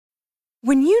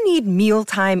When you need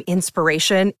mealtime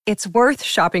inspiration, it's worth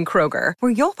shopping Kroger,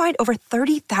 where you'll find over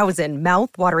 30,000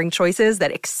 mouth-watering choices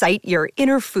that excite your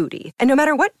inner foodie. And no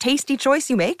matter what tasty choice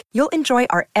you make, you'll enjoy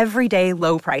our everyday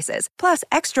low prices, plus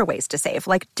extra ways to save,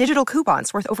 like digital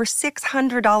coupons worth over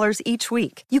 $600 each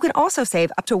week. You can also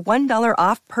save up to $1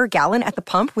 off per gallon at the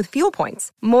pump with fuel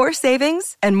points. More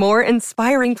savings and more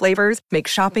inspiring flavors make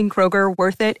shopping Kroger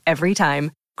worth it every time.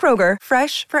 Kroger,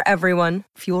 fresh for everyone.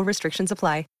 Fuel restrictions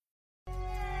apply.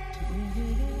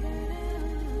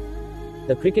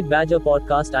 The Cricket Badger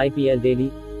Podcast IPL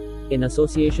Daily, in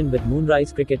association with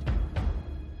Moonrise Cricket,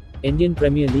 Indian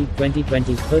Premier League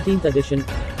 2020, 13th edition.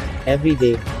 Every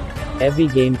day, every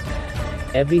game,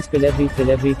 every spill, every thrill,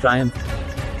 every triumph,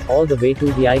 all the way to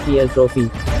the IPL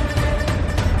trophy.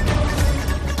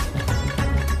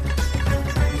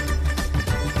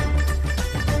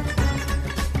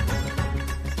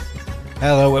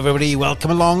 Hello everybody,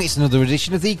 welcome along. It's another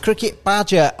edition of the Cricket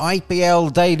Badger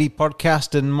IPL Daily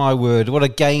Podcast, and my word, what a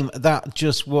game that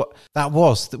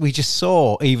was that we just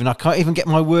saw. I can't even get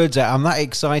my words out. I'm that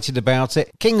excited about it.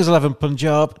 Kings 11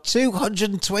 Punjab,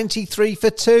 223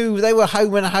 for 2. They were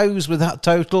home and hose with that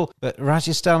total, but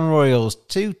Rajasthan Royals,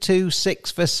 226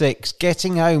 for 6,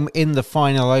 getting home in the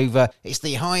final over. It's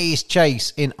the highest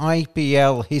chase in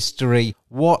IPL history.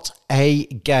 What a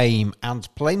game, and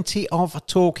plenty of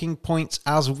talking points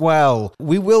as well.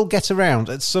 We will get around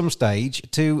at some stage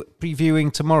to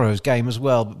previewing tomorrow's game as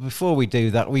well, but before we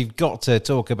do that, we've got to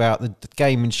talk about the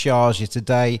game in Sharjah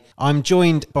today. I'm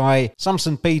joined by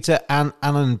Samson Peter and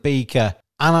Anand Beaker.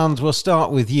 Anand, we'll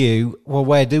start with you. Well,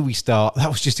 where do we start? That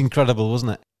was just incredible,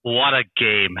 wasn't it? What a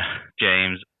game,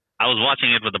 James. I was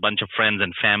watching it with a bunch of friends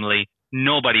and family.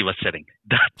 Nobody was sitting.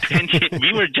 The tension,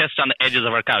 we were just on the edges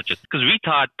of our couches because we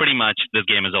thought pretty much this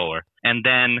game is over. And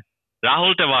then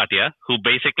Rahul Tewatia, who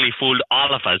basically fooled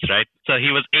all of us, right? So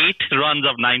he was 8 runs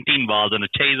of 19 balls and a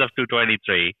chase of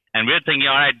 223. And we're thinking,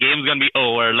 all right, game's going to be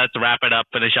over. Let's wrap it up,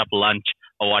 finish up lunch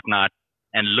or whatnot.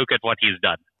 And look at what he's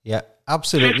done. Yeah,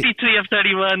 absolutely. 53 of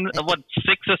 31, 6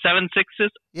 or 7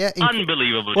 sixes? Yeah.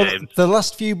 Unbelievable, well, James. The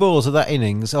last few balls of that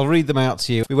innings, I'll read them out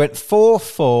to you. We went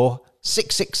 4-4.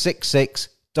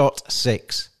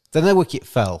 6666.6. Then the wicket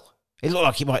fell. It looked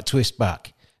like it might twist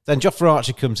back. Then Jofra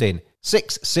Archer comes in.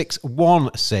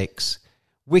 6616.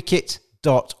 Wicket.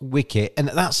 And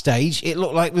at that stage, it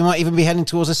looked like we might even be heading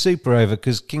towards a super over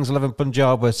because Kings 11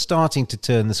 Punjab were starting to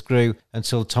turn the screw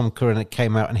until Tom Curran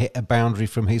came out and hit a boundary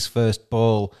from his first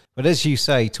ball. But as you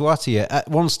say, Tewatia, at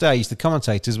one stage, the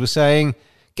commentators were saying,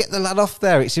 get the lad off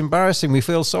there. It's embarrassing. We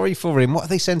feel sorry for him. What have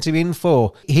they sent him in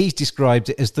for? He's described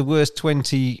it as the worst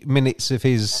 20 minutes of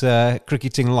his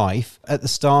cricketing life at the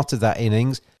start of that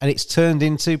innings, and it's turned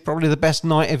into probably the best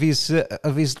night of his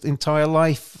entire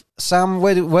life. Sam,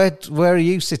 where are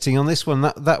you sitting on this one?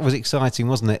 That was exciting,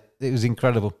 wasn't it? It was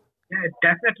incredible. Yeah, it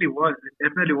definitely was.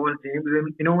 James.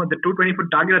 You know, the 220-foot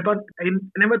target, I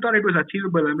never thought it was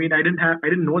achievable. I mean, I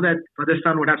didn't know that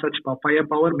Rajasthan would have such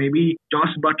firepower. Maybe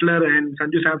Josh Butler and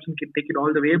Sanju Samson can take it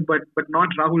all the way, but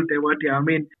not Rahul Tewatia. I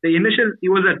mean,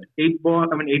 he was at 18 ball,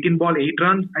 8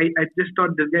 runs. I just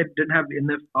thought this guy didn't have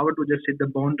enough power to just hit the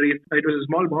boundary. It was a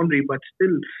small boundary, but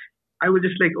still, I was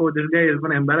just like, oh, this guy is going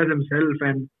to embarrass himself.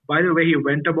 And by the way, he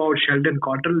went about Sheldon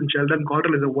Cottrell, and Sheldon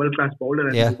Cottrell is a world-class bowler.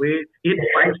 And the way he hit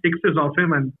 5 sixes off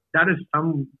him, and that is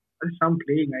some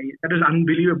playing. That is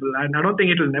unbelievable. And I don't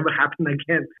think it will never happen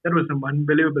again. That was some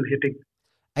unbelievable hitting.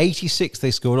 86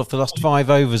 they scored off the last 5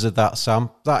 overs of that,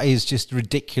 Sam. That is just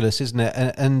ridiculous, isn't it?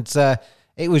 And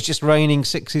it was just raining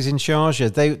sixes in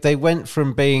Sharjah. They went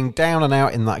from being down and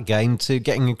out in that game to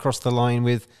getting across the line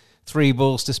with 3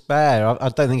 balls to spare. I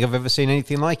don't think I've ever seen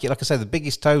anything like it. Like I say, the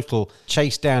biggest total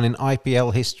chased down in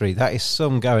IPL history. That is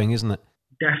some going, isn't it?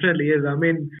 Definitely is. I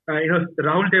mean,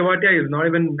 Rahul Tewatia is not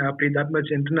even played that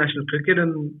much international cricket,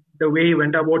 and the way he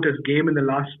went about his game in the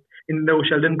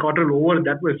Sheldon Cottrell over,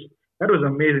 that was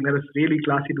amazing. That was really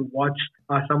classy to watch.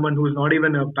 Someone who's not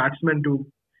even a batsman to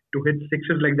hit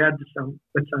sixes like that.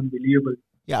 That's unbelievable.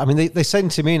 Yeah, I mean, they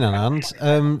sent him in, Anand,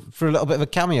 for a little bit of a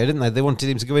cameo, didn't they? They wanted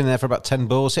him to go in there for about 10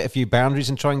 balls, hit a few boundaries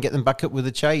and try and get them back up with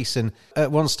a chase. And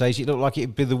at one stage, it looked like it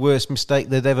would be the worst mistake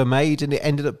they'd ever made, and it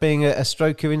ended up being a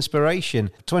stroke of inspiration.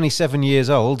 27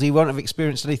 years old, he won't have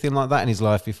experienced anything like that in his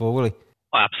life before, will he?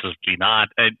 Oh, absolutely not.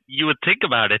 You would think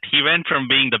about it. He went from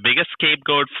being the biggest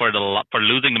scapegoat for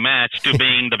losing the match to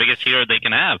being the biggest hero they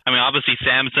can have. I mean, obviously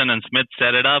Samson and Smith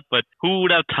set it up, but who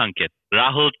would have thunk it?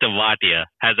 Rahul Tewatia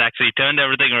has actually turned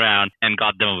everything around and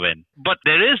got them a win. But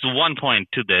there is one point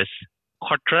to this.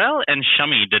 Cottrell and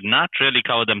Shami did not really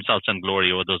cover themselves in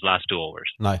glory over those last 2 overs.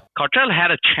 No. Cottrell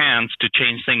had a chance to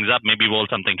change things up, maybe bowl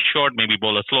something short, maybe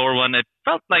bowl a slower one. It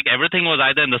felt like everything was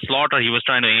either in the slot or he was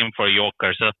trying to aim for a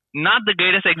Yorker. So not the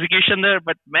greatest execution there,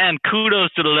 but man,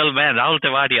 kudos to the little man, Rahul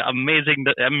Tewatia.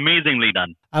 Amazingly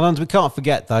done. And we can't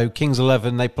forget, though, Kings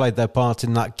 11, they played their part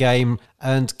in that game.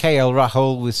 And KL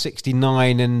Rahul with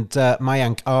 69 and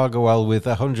Mayank Agarwal with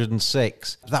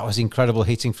 106. That was incredible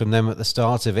hitting from them at the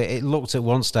start of it. It looked at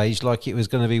one stage like it was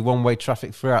going to be one-way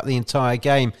traffic throughout the entire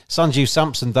game. Sanju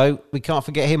Samson, though, we can't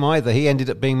forget him either. He ended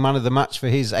up being man of the match for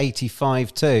his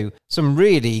 85 too. Some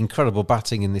really incredible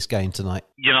batting in this game tonight.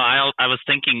 I was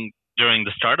thinking during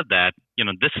the start of that,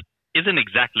 this isn't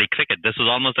exactly cricket. This was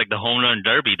almost like the home run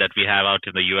derby that we have out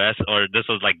in the US, or this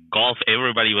was like golf.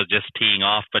 Everybody was just teeing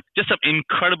off, but just some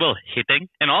incredible hitting.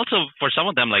 And also for some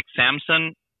of them, like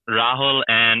Samson, Rahul,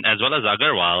 and as well as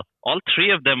Agarwal, all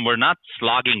three of them were not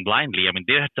slogging blindly. I mean,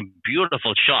 they had some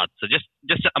beautiful shots. So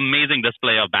just an amazing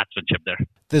display of batsmanship there.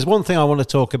 There's one thing I want to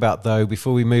talk about, though,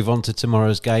 before we move on to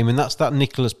tomorrow's game, and that's that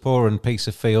Nicholas Pooran piece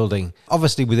of fielding.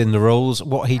 Obviously, within the rules,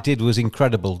 what he did was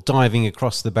incredible, diving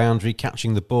across the boundary,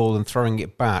 catching the ball and throwing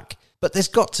it back. But there's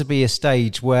got to be a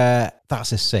stage where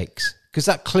that's a 6, because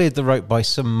that cleared the rope by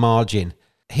some margin.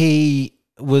 He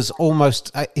was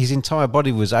almost, his entire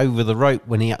body was over the rope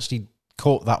when he actually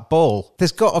caught that ball.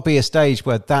 There's got to be a stage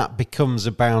where that becomes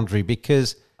a boundary,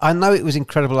 because I know it was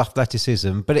incredible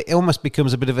athleticism, but it almost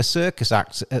becomes a bit of a circus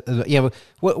act. We're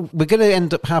going to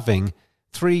end up having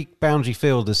 3 boundary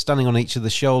fielders standing on each of the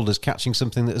shoulders, catching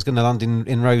something that is going to land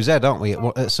in Rose Ed, aren't we,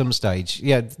 at some stage?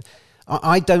 Yeah,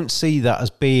 I don't see that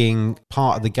as being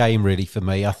part of the game, really, for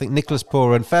me. I think Nicholas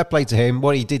Pooran, fair play to him,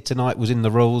 what he did tonight was in the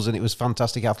rules and it was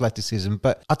fantastic athleticism.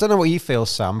 But I don't know what you feel,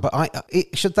 Sam, but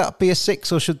should that be a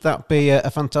 6 or should that be a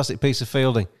fantastic piece of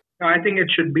fielding? No, I think it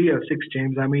should be a 6,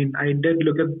 James. I mean, I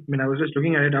was just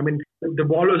looking at it. I mean, the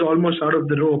ball was almost out of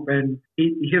the rope, and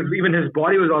even his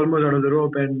body was almost out of the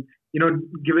rope, and not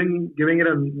giving it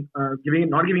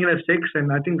a 6,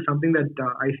 and I think something that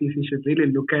ICC should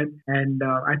really look at. And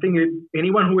I think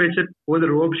anyone who hits it over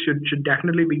the rope should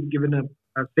definitely be given a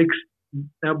 6.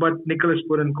 But Nicholas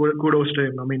Pooran, kudos to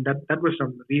him. I mean, that was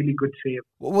some really good save.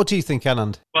 What do you think,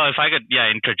 Anand? Well, if I could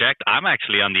interject, I'm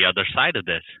actually on the other side of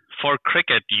this. For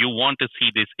cricket, you want to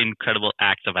see these incredible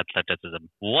acts of athleticism.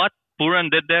 What Pooran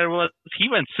did there was he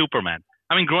went Superman.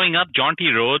 I mean, growing up,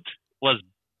 Jaunty Rhodes was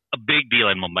a big deal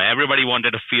in Mumbai. Everybody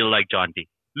wanted to feel like Jaunty.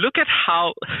 Look at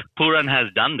how Pooran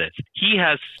has done this. He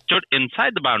has stood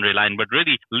inside the boundary line, but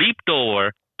really leaped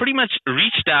over, pretty much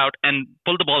reached out and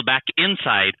pulled the ball back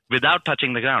inside without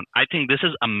touching the ground. I think this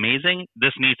is amazing.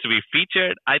 This needs to be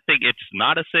featured. I think it's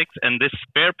not a 6, and this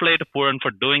fair play to Pooran for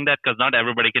doing that, because not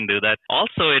everybody can do that.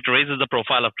 Also, it raises the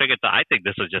profile of cricket. So I think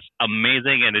this is just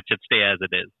amazing, and it should stay as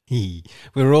it is.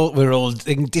 We're all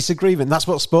in disagreement. That's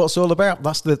what sport's all about.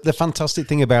 That's the fantastic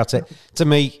thing about it. To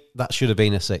me, that should have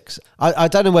been a 6. I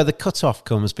don't know where the cut-off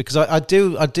comes, because I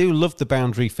do love the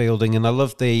boundary fielding, and I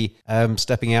love the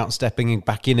stepping out and stepping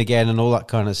back in again and all that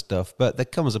kind of stuff. But there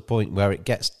comes a point where it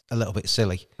gets a little bit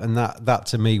silly, and that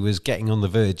to me was getting on the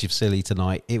verge of silly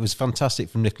tonight. It was fantastic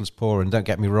from Nicholas Pooran, don't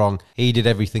get me wrong. He did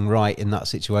everything right in that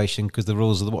situation, because the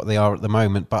rules are what they are at the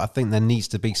moment. But I think there needs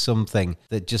to be something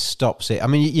that just stops it. I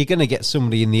mean, you're going to get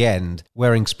somebody in the end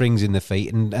wearing springs in the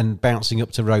feet and bouncing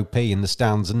up to row P in the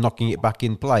stands and knocking it back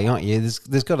in play, aren't you?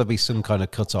 There's got to be some kind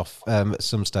of cut-off at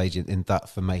some stage in that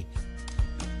for me.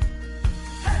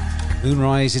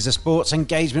 Moonrise is a sports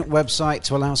engagement website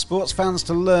to allow sports fans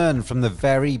to learn from the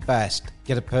very best.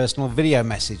 Get a personal video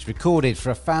message recorded for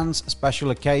a fan's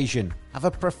special occasion. Have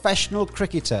a professional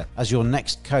cricketer as your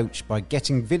next coach by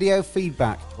getting video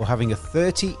feedback or having a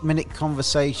 30-minute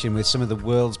conversation with some of the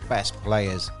world's best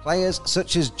players. Players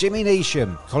such as Jimmy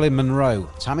Neesham, Colin Munro,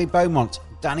 Tammy Beaumont,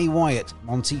 Danny Wyatt,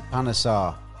 Monty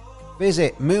Panesar.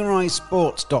 Visit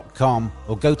moonrisesports.com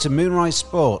or go to Moonrise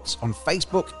Sports on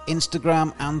Facebook,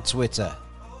 Instagram and Twitter.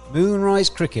 Moonrise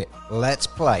Cricket, let's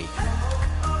play.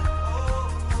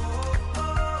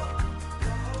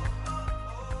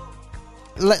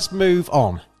 Let's move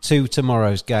on to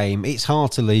tomorrow's game. It's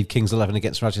hard to leave Kings 11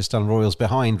 against Rajasthan Royals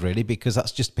behind, really, because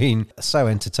that's just been so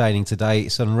entertaining today.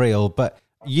 It's unreal. But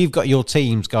you've got your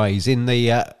teams, guys, in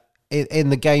the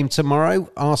game tomorrow.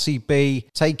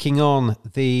 RCB taking on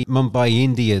the Mumbai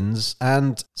Indians.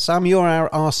 And Sam, you're our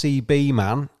RCB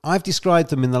man. I've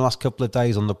described them in the last couple of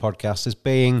days on the podcast as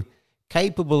being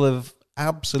capable of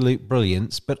absolute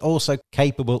brilliance, but also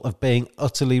capable of being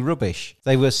utterly rubbish.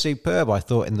 They were superb, I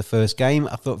thought, in the first game.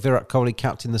 I thought Virat Kohli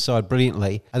captained the side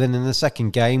brilliantly. And then in the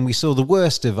second game, we saw the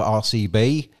worst of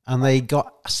RCB and they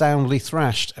got soundly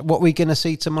thrashed. What are we going to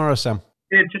see tomorrow, Sam?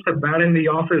 It's just a bad in the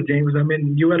office, James. I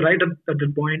mean, you were right at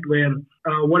the point where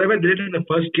whatever they did in the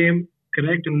first game,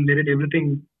 correct, and they did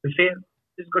everything the same.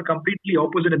 Just got completely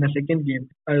opposite in the second game.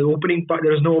 There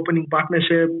was no opening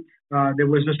partnership. There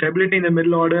was no stability in the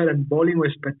middle order, and bowling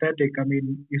was pathetic. I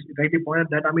mean, you rightly pointed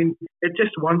that. I mean, it's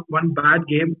just one bad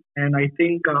game, and I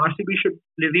think RCB should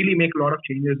really make a lot of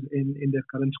changes in their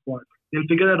current squad. They'll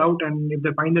figure that out, and if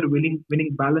they find their winning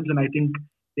balance, and I think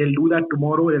they'll do that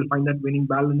tomorrow. They'll find that winning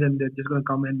balance, and they're just going to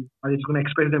come and are just going to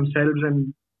express themselves.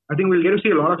 And I think we'll get to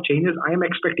see a lot of changes. I am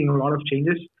expecting a lot of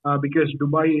changes because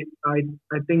Dubai.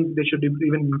 I think they should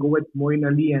even go with Moeen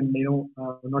Ali and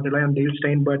not rely on Dale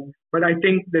Steyn. But I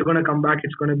think they're going to come back.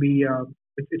 It's going to be.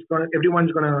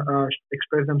 Everyone's going to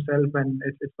express themselves, and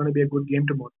it's going to be a good game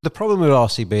tomorrow. The problem with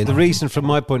RCB, the reason from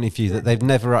my point of view that they've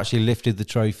never actually lifted the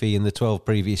trophy in the 12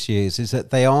 previous years is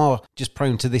that they are just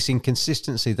prone to this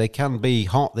inconsistency. They can be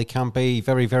hot, they can be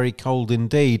very, very cold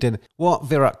indeed. And what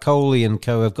Virat Kohli and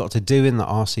co have got to do in the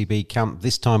RCB camp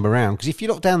this time around, because if you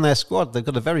look down their squad, they've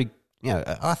got a very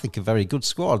I think a very good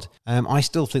squad. I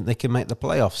still think they can make the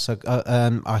playoffs. So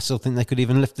I still think they could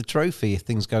even lift the trophy if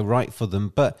things go right for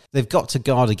them. But they've got to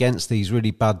guard against these really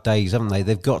bad days, haven't they?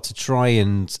 They've got to try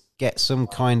and get some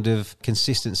kind of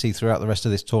consistency throughout the rest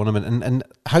of this tournament. And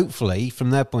hopefully,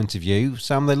 from their point of view,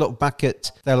 Sam, they look back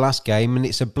at their last game and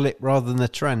it's a blip rather than a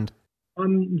trend.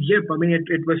 Yep. I mean,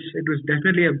 it was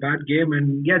definitely a bad game,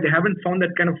 and yeah, they haven't found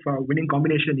that kind of winning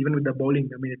combination even with the bowling.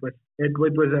 I mean, it was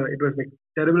like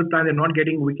terrible plan. They're not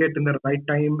getting wicket in the right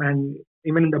time, and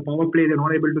even in the power play, they're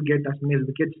not able to get as many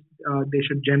wickets they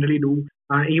should generally do.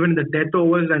 Even the death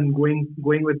overs and going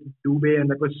with Dubey, and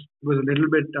that was a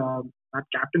little bit bad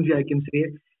captaincy, I can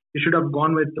say. They should have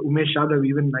gone with Umesh Yadav.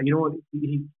 Even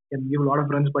he can give a lot of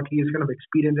runs, but he is kind of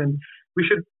experienced, and we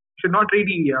should not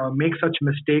really make such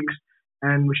mistakes.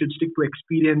 And we should stick to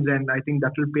experience, and I think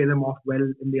that will pay them off well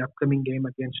in the upcoming game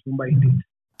against Mumbai Indians.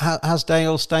 Has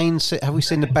Dale Steyn, have we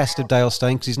seen the best of Dale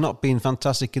Steyn? Because he's not been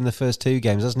fantastic in the first two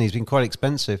games, hasn't he? He's been quite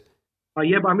expensive.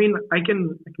 Yeah, I mean, I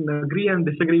can agree and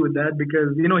disagree with that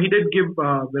because, he did give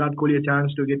Virat Kohli a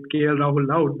chance to get KL Rahul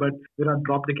out, but Virat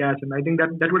dropped the catch. And I think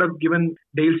that would have given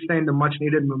Dale Steyn the much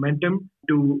needed momentum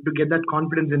to get that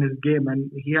confidence in his game.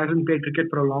 And he hasn't played cricket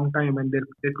for a long time, and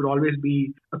there could always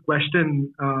be a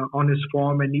question on his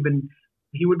form, and even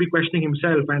he would be questioning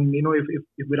himself. And,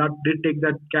 if Virat did take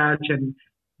that catch and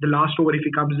the last over, if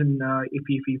he comes in, if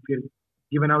he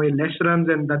given away less runs,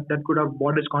 and that could have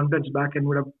brought his confidence back and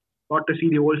would have got to see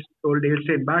the old Dale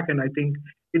Steyn back, and I think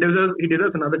he deserves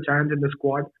another chance in the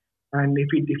squad. And if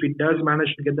he does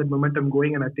manage to get that momentum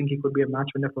going, and I think he could be a match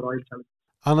winner for Royal Challenge.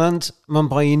 And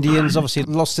Mumbai Indians obviously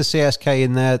lost to CSK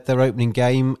in their opening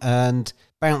game and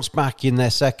bounced back in their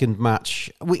second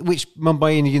match. Which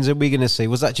Mumbai Indians are we going to see?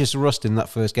 Was that just rust in that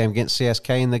first game against CSK,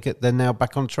 and they're now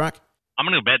back on track? I'm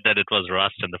going to bet that it was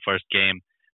rust in the first game.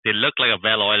 They looked like a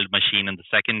well-oiled machine in the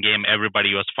second game.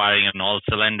 Everybody was firing on all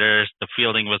cylinders. The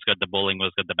fielding was good. The bowling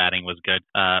was good. The batting was good.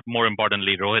 More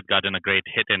importantly, Rohit got in a great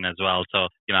hit in as well. So,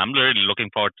 I'm really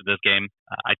looking forward to this game.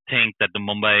 I think that the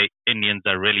Mumbai Indians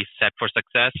are really set for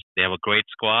success. They have a great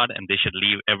squad, and they should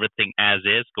leave everything as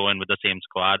is, go in with the same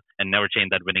squad, and never change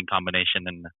that winning combination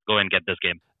and go and get this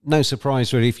game. No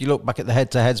surprise, really. If you look back at the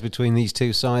head-to-heads between these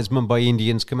two sides, Mumbai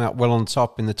Indians come out well on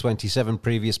top in the 27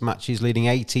 previous matches, leading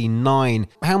 18-9.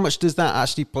 How much does that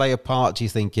actually play a part, do you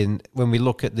think, when we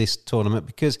look at this tournament?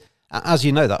 Because, as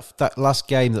you know, that last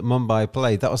game that Mumbai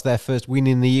played, that was their first win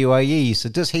in the UAE. So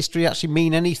does history actually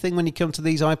mean anything when you come to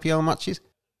these IPL matches?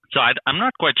 So I'm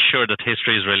not quite sure that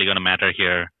history is really going to matter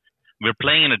here. We're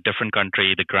playing in a different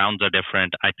country. The grounds are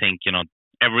different. I think,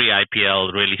 every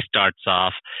IPL really starts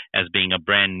off as being a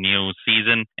brand new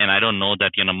season. And I don't know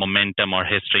that, momentum or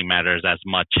history matters as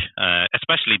much,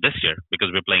 especially this year because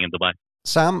we're playing in Dubai.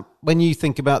 Sam, when you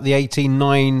think about the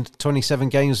 18-9, 27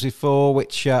 games before,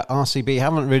 which RCB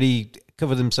haven't really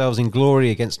covered themselves in glory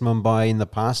against Mumbai in the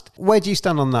past, where do you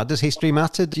stand on that? Does history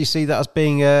matter? Do you see that as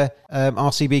being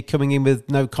RCB coming in with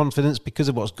no confidence because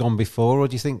of what's gone before? Or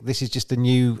do you think this is just a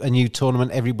new tournament,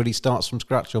 everybody starts from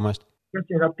scratch almost?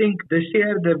 Yes, I think this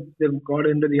year they've got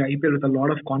into the IPL with a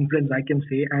lot of confidence, I can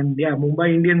say. And yeah,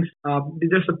 Mumbai Indians,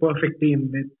 they're just a perfect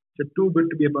team. It's too good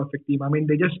to be a perfect team. I mean,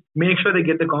 they just make sure they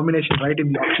get the combination right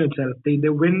in the auction itself. They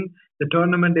win the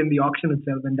tournament in the auction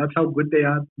itself, and that's how good they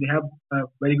are. They have a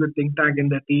very good think tank in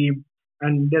their team,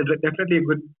 and they're definitely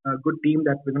a good team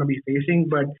that we're going to be facing.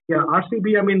 But yeah,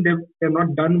 RCB, I mean, they've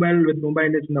not done well with Mumbai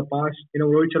Indians in the past.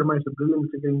 Rohit Sharma is a brilliant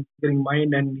getting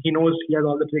mind, and he knows he has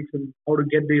all the tricks and how to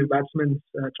get these batsmen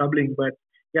troubling. But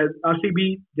yeah,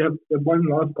 RCB, they've won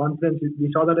a lot of confidence. We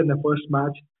saw that in the first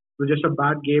match. It was just a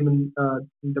bad game in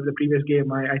the previous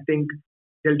game. I think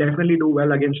they'll definitely do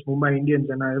well against Mumbai Indians,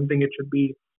 and I don't think it should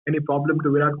be any problem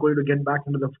to Virat Kohli to get back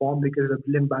into the form because he's a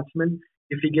brilliant batsman.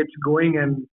 If he gets going,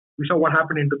 and we saw what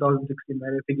happened in 2016,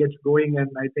 right? If he gets going, and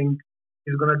I think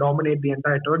he's going to dominate the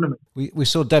entire tournament. We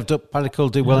saw Devdutt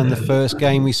Padikkal do well in the first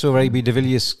game. We saw AB de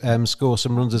Villiers score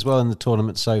some runs as well in the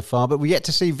tournament so far. But we yet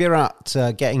to see Virat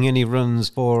getting any runs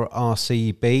for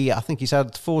RCB. I think he's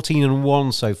had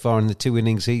 14-1 so far in the 2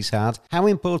 innings he's had. How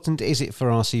important is it for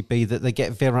RCB that they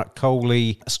get Virat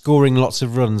Kohli scoring lots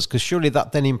of runs? Because surely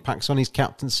that then impacts on his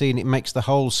captaincy and it makes the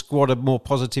whole squad a more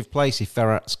positive place if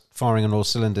Virat's firing on all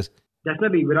cylinders.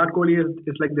 Definitely, Virat Kohli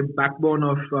is like the backbone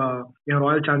of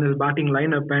Royal Challengers batting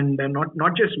lineup, and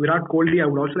not just Virat Kohli. I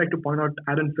would also like to point out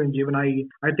Aaron Finch.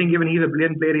 I think even he's a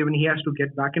brilliant player. Even he has to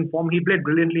get back in form. He played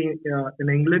brilliantly in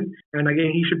England, and again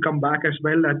he should come back as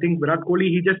well. I think Virat Kohli,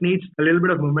 he just needs a little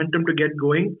bit of momentum to get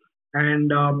going.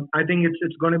 And I think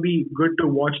it's going to be good to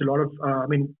watch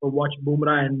watch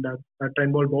Bumrah and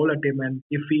Trent bowl at him. And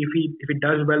if he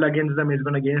does well against them, he's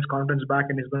going to gain his confidence back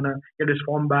and he's going to get his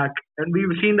form back. And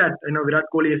we've seen that Virat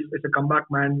Kohli is a comeback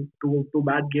man. Two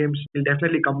bad games, he'll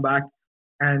definitely come back.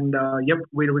 And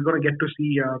we're going to get to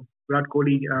see Virat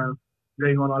Kohli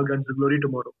going on all guns to glory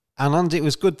tomorrow. And it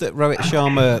was good that Rohit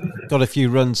Sharma got a few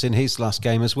runs in his last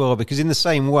game as well, because in the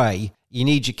same way, you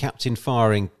need your captain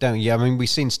firing, don't you? I mean, we've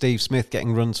seen Steve Smith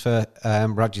getting runs for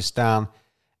Rajasthan.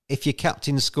 If your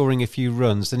captain's scoring a few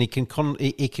runs, then he can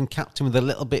captain with a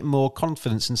little bit more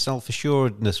confidence and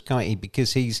self-assuredness, can't he?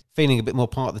 Because he's feeling a bit more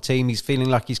part of the team. He's feeling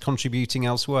like he's contributing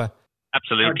elsewhere.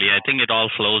 Absolutely. I think it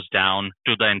all flows down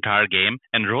to the entire game.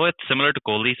 And Rohit, similar to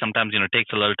Kohli, sometimes,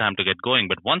 takes a little time to get going.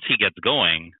 But once he gets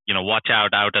going, watch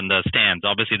out in the stands.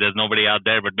 Obviously, there's nobody out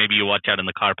there, but maybe you watch out in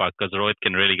the car park because Rohit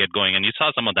can really get going. And you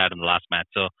saw some of that in the last match.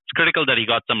 So it's critical that he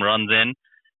got some runs in.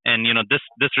 And,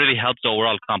 this really helps the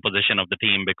overall composition of the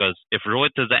team, because if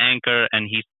Rohit is the anchor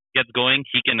and he gets going,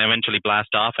 he can eventually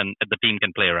blast off and the team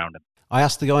can play around him. I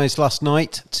asked the guys last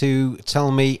night to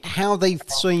tell me how they've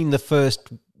seen the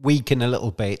first weaken a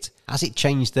little bit. Has it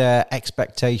changed their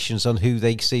expectations on who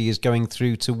they see as going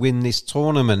through to win this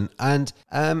tournament? And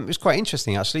it was quite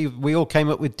interesting, actually. We all came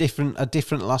up with a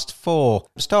different last four.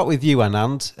 I'll start with you,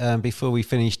 Anand, before we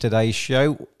finish today's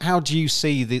show. How do you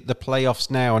see the playoffs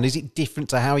now? And is it different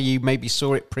to how you maybe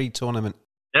saw it pre-tournament?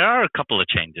 There are a couple of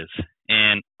changes.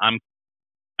 And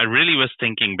I really was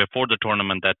thinking before the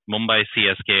tournament that Mumbai,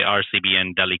 CSK, RCB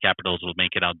and Delhi Capitals will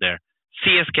make it out there.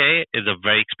 CSK is a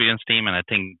very experienced team, and I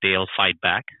think they'll fight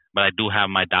back. But I do have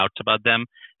my doubts about them.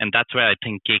 And that's where I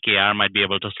think KKR might be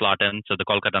able to slot in. So the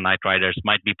Kolkata Knight Riders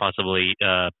might be possibly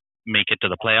make it to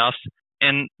the playoffs.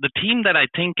 And the team that I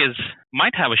think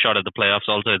might have a shot at the playoffs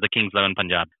also is the Kings 11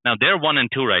 Punjab. Now, they're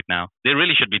 1-2 right now. They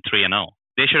really should be 3-0.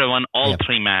 They should have won all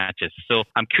three matches. So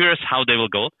I'm curious how they will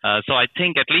go. So I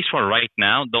think, at least for right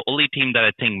now, the only team that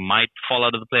I think might fall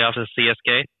out of the playoffs is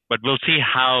CSK. But we'll see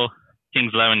how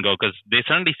Kings 11 go, because they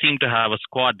certainly seem to have a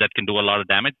squad that can do a lot of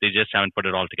damage. They just haven't put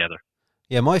it all together.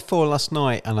 Yeah, my four last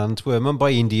night, Anand, were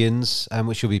Mumbai Indians,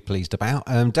 which you'll be pleased about,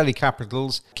 Delhi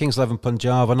Capitals, Kings 11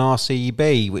 Punjab and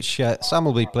RCB, which Sam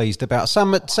will be pleased about.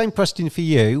 Sam, same question for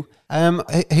you.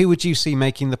 Who would you see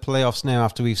making the playoffs now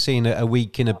after we've seen a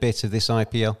week and a bit of this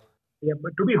IPL? Yeah,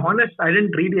 but to be honest, I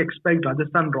didn't really expect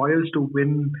Rajasthan Royals to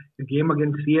win the game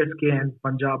against CSK and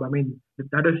Punjab. I mean,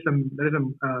 that is some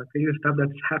crazy stuff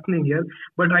that's happening here.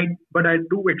 But I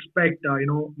do expect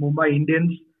Mumbai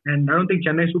Indians, and I don't think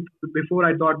Chennai. Before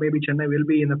I thought maybe Chennai will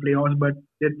be in the playoffs, but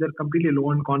they're completely low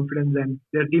on confidence and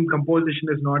their team composition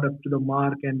is not up to the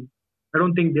mark. And I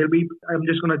don't think they'll be. I'm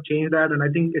just going to change that, and I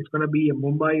think it's going to be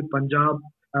Mumbai, Punjab,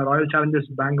 Royal Challengers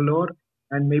Bangalore.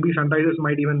 And maybe Sunrisers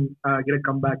might even get a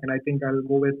comeback. And I think I'll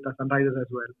go with Sunrisers as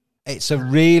well. It's a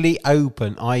really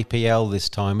open IPL this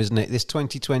time, isn't it? This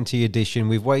 2020 edition,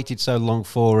 we've waited so long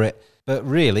for it. But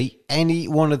really, any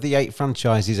one of the 8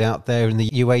 franchises out there in the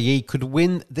UAE could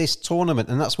win this tournament.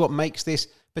 And that's what makes this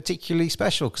particularly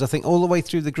special, because I think all the way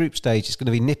through the group stage it's going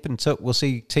to be nip and tuck. We'll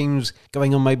see teams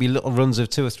going on maybe little runs of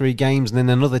 2 or 3 games and then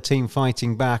another team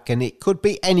fighting back, and it could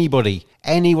be anybody,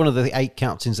 any one of the 8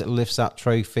 captains that lifts that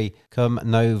trophy come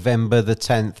November the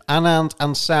 10th. Anand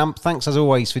and Sam, thanks as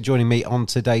always for joining me on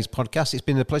today's podcast. It's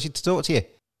been a pleasure to talk to you.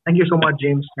 Thank you so much,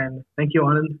 James, and thank you,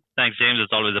 Anand. Thanks, James.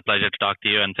 It's always a pleasure to talk to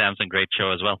you, and Sam's a great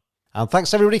show as well. And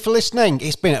thanks everybody for listening.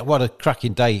 It's been what a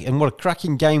cracking day and what a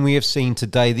cracking game we have seen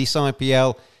today. This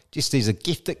IPL just is a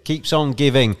gift that keeps on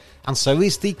giving. And so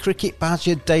is the Cricket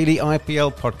Badger Daily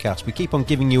IPL podcast. We keep on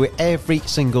giving you it every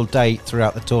single day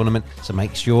throughout the tournament. So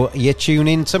make sure you tune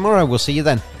in tomorrow. We'll see you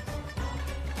then.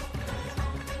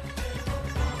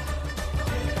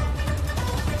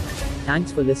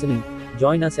 Thanks for listening.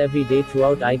 Join us every day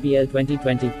throughout IPL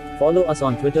 2020. Follow us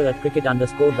on Twitter at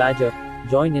cricket_badger.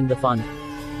 Join in the fun.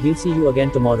 We'll see you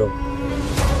again tomorrow.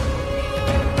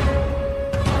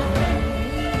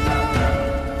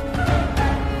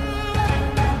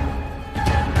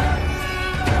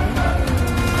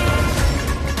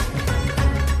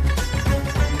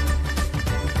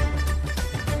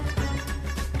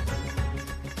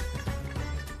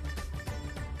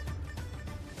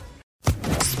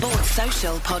 Sports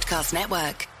Social Podcast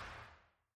Network.